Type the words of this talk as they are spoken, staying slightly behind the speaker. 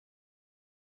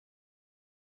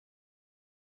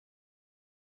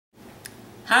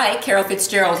Hi, Carol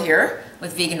Fitzgerald here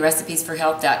with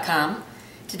veganrecipesforhealth.com.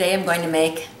 Today I'm going to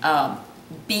make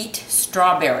beet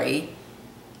strawberry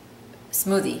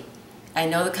smoothie. I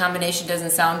know the combination doesn't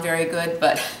sound very good,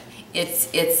 but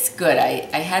it's good.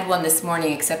 I had one this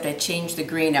morning, except I changed the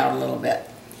green out a little bit.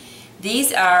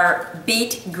 These are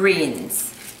beet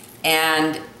greens,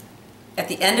 and at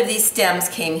the end of these stems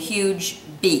came huge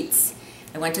beets.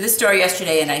 I went to the store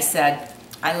yesterday and I said,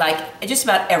 I like just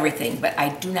about everything, but I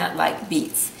do not like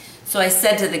beets. So I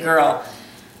said to the girl,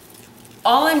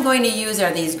 all I'm going to use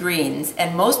are these greens,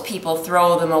 and most people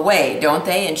throw them away, don't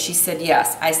they? And she said,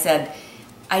 yes. I said,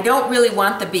 I don't really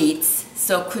want the beets,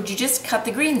 so could you just cut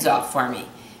the greens off for me?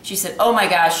 She said, oh my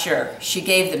gosh, sure. She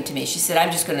gave them to me. She said,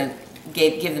 I'm just going to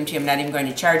give them to you. I'm not even going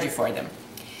to charge you for them.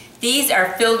 These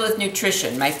are filled with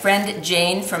nutrition. My friend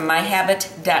Jane from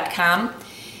myhabit.com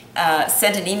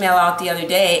sent an email out the other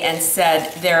day and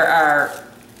said there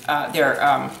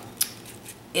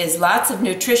is lots of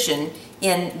nutrition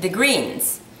in the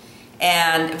greens,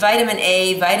 and vitamin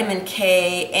A, vitamin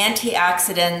K,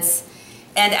 antioxidants,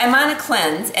 and I'm on a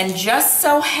cleanse, and just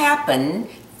so happened,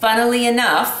 funnily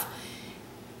enough,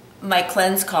 my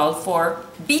cleanse called for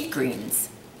beet greens.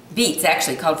 Beets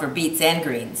actually called for beets and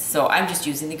greens, so I'm just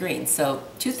using the greens. So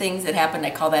two things that happened,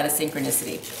 I call that a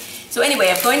synchronicity. So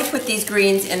anyway, I'm going to put these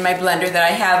greens in my blender that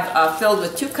I have filled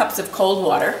with 2 cups of cold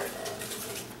water.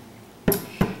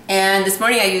 And this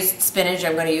morning I used spinach.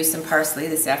 I'm going to use some parsley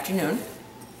this afternoon.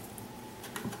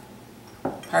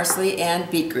 Parsley and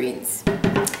beet greens.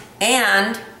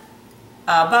 And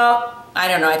about, I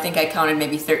don't know, I think I counted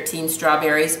maybe 13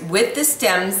 strawberries with the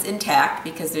stems intact,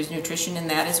 because there's nutrition in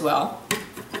that as well.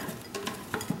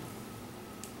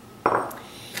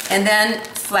 And then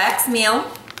flax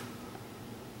meal.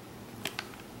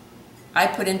 I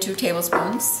put in 2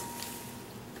 tablespoons,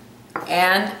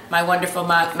 and my wonderful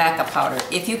maca powder.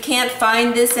 If you can't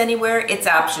find this anywhere, it's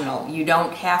optional. You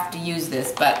don't have to use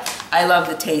this, but I love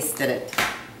the taste that it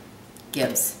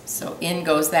gives. So in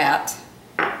goes that,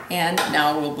 and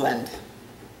now we'll blend.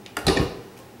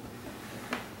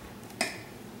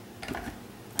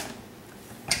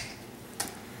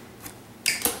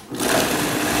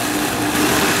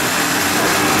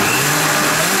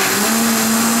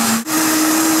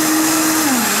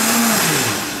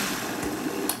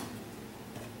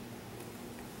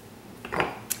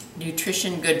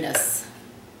 Nutrition goodness.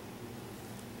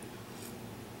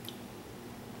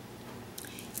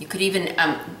 You could even,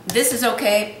 this is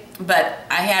okay, but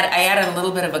I added a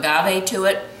little bit of agave to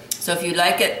it. So if you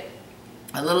like it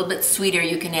a little bit sweeter,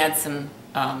 you can add some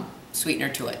sweetener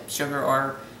to it, sugar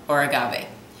or agave.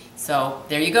 So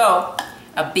there you go,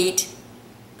 a beet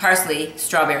parsley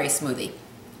strawberry smoothie.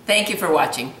 Thank you for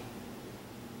watching.